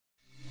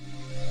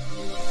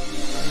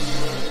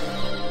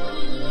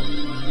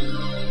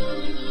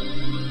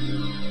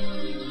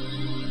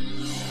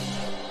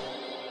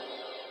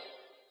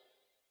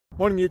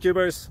Morning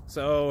YouTubers.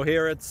 So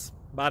here it's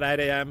about 8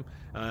 a.m.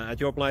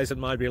 At your place it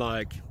might be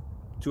like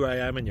 2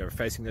 a.m. and you're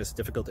facing this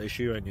difficult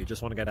issue and you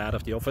just want to get out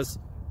of the office.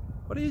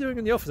 What are you doing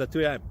in the office at 2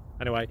 a.m.?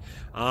 Anyway,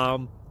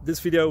 this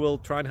video will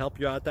try and help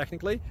you out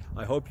technically.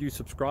 I hope you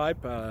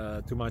subscribe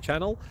to my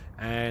channel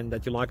and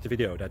that you like the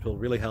video. That will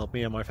really help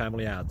me and my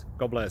family out.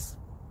 God bless.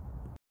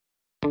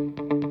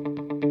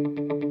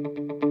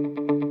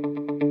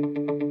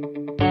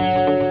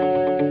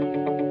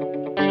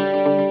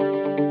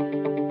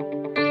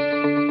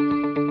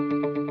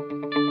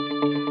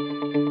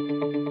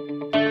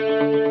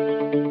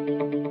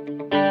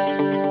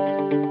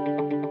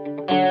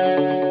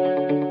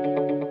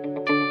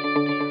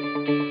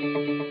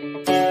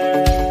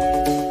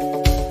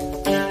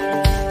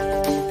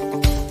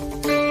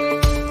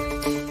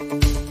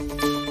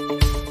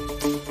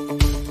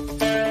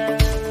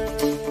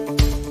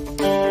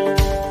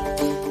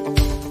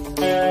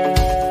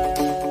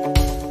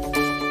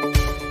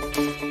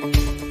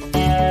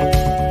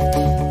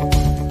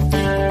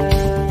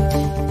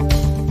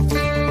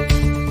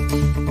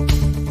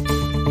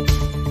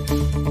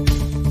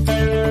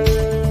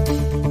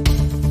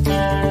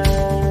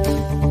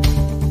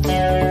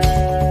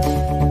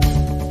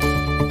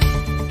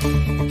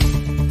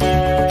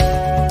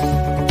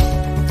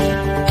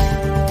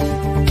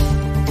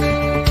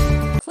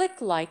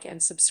 Like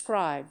and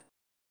subscribe.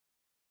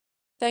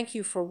 Thank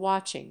you for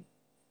watching.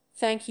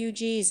 Thank you,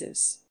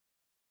 Jesus.